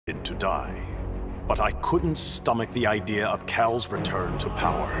die, but I couldn't stomach the idea of Kal's return to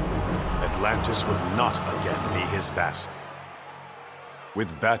power. Atlantis would not again be his vassal.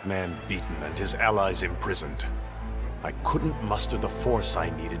 With Batman beaten and his allies imprisoned, I couldn't muster the force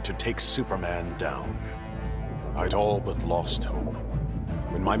I needed to take Superman down. I'd all but lost hope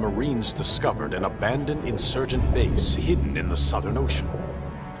when my Marines discovered an abandoned insurgent base hidden in the Southern Ocean.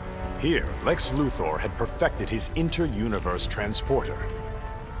 Here, Lex Luthor had perfected his inter-universe transporter.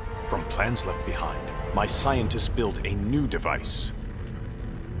 From plans left behind, my scientists built a new device.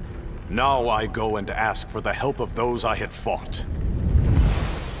 Now I go and ask for the help of those I had fought.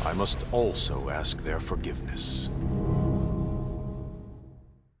 I must also ask their forgiveness.